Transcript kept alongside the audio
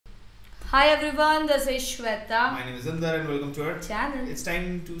Hi everyone, this is Shweta. My name is Indar and welcome to our channel. It's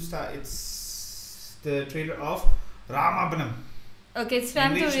time to start. It's the trailer of Ramabanam. Okay, it's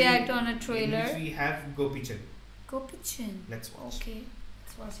time to react on a trailer. In which we have Gopichand. Gopichand. Let's watch. Okay,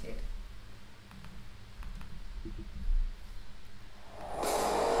 let's watch it.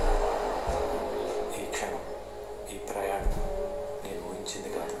 ఈ క్షణం ఈ ప్రయాణం నేను ఊహించింది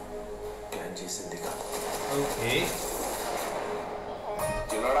కాదు plan చేసింది కాదు okay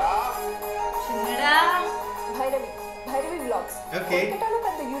చిన్నడా చిన్నడా Bhairavi vlogs okay కోల్కతాలో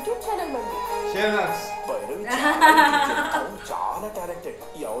పెద్ద యూట్యూబ్ ఛానల్ మంది Sriwass. భైరవి చాలా టాలెంటెడ్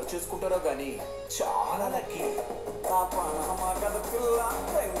ఎవరు చేసుకుంటారో గానీ చాలా లక్కీ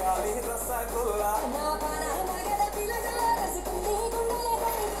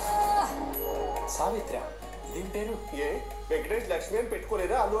సావిత్ర దీని పేరు ఏ వెంకటేష్ లక్ష్మి అని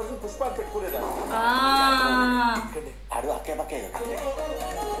పెట్టుకోలేదా అల్లు అర్జున్ పుష్పాలు పెట్టుకోలేదా ఆడు అక్కే పక్కే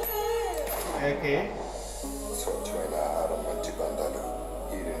ఓకే స్వచ్ఛమైన ఆహారం మంచి బంధాలు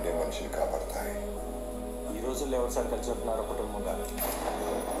ఈ రెండే మనిషిని కాపాడతాయి ఈ రోజుల్లో ఎవరిసారి కలిసి ఉంటున్నారు కుటుంబంగా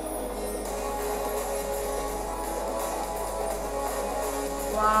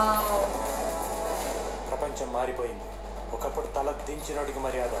వావ్. ప్రపంచం మారిపోయింది ఒకప్పుడు తల దించినోడికి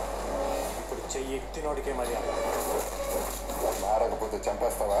మర్యాద ఇప్పుడు చెయ్యి ఎత్తినోడికే మర్యాద మారకపోతే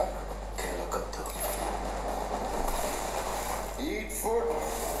చంపేస్తావా కేలకొద్దు eat food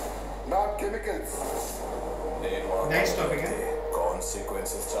not chemicals Next topic,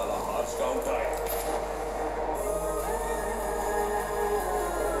 consequences చాలా హార్ష్ గా ఉంటాయి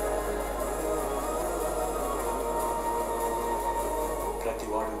ప్రతి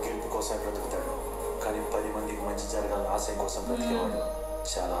వాడు గెలుపు కోసం బ్రతుకుతాడు కానీ 10 మందికి మంచి జరగాలని ఆశయం కోసం బ్రతికేవాడు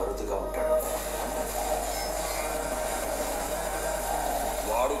చాలా అరుదుగా ఉంటాడు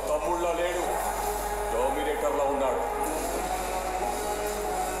వాడు తమ్ముళ్ళ లేడు డామినేటర్ లో ఉన్నాడు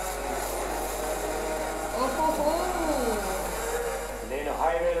ఓహోహో. నేను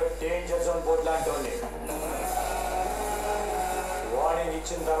హైవేలో డేంజర్ జోన్ బోర్డు లాంటి వార్నింగ్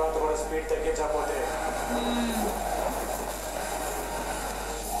ఇచ్చిన తర్వాత కూడా స్పీడ్ తగ్గించకపోతే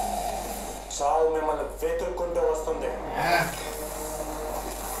చావు మిమ్మల్ని వెతుక్కుంటూ వస్తుంది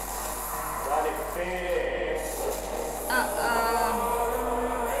దానికి పేరే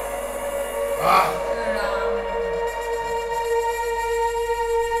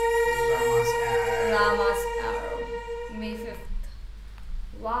Rama's Arrow. May 5th.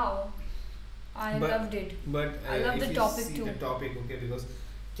 Wow. I loved it. But I love if the you topic see too. the topic, okay, because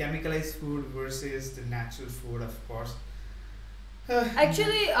chemicalized food versus the natural food, of course.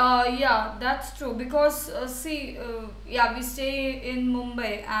 Actually, yeah, that's true because yeah, we stay in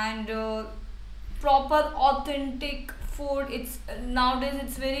Mumbai and proper authentic food. It's nowadays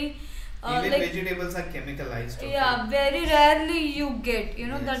it's very Even like vegetables are chemicalized. Okay? yeah, very rarely you get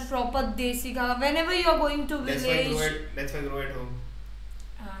that Yes. proper desi khana. Whenever you are going to That's why village. that's why grow at home.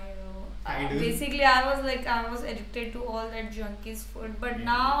 I know. I do. Basically, I was addicted to all that junkies food, but Yeah.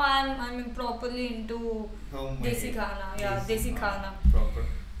 now I'm properly into Home desi khana. Yeah, desi khana. Proper.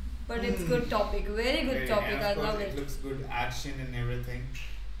 But it's good topic, very good Very- topic. and of I course love it it. looks good, action and everything,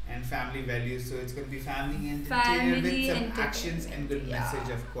 and family values. So it's going to be family and Family with some entertainment, actions and good yeah. message,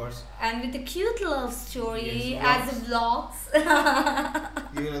 of course. And with a cute love story Yes, as a vlogs.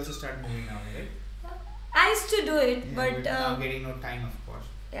 You will also start moving now, right? I used to do it, Yeah, but now getting no time, of course.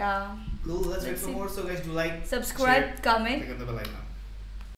 yeah. Cool. Let's wait Let's for see. more. So guys, do like, Subscribe, share, comment. click on the bell icon.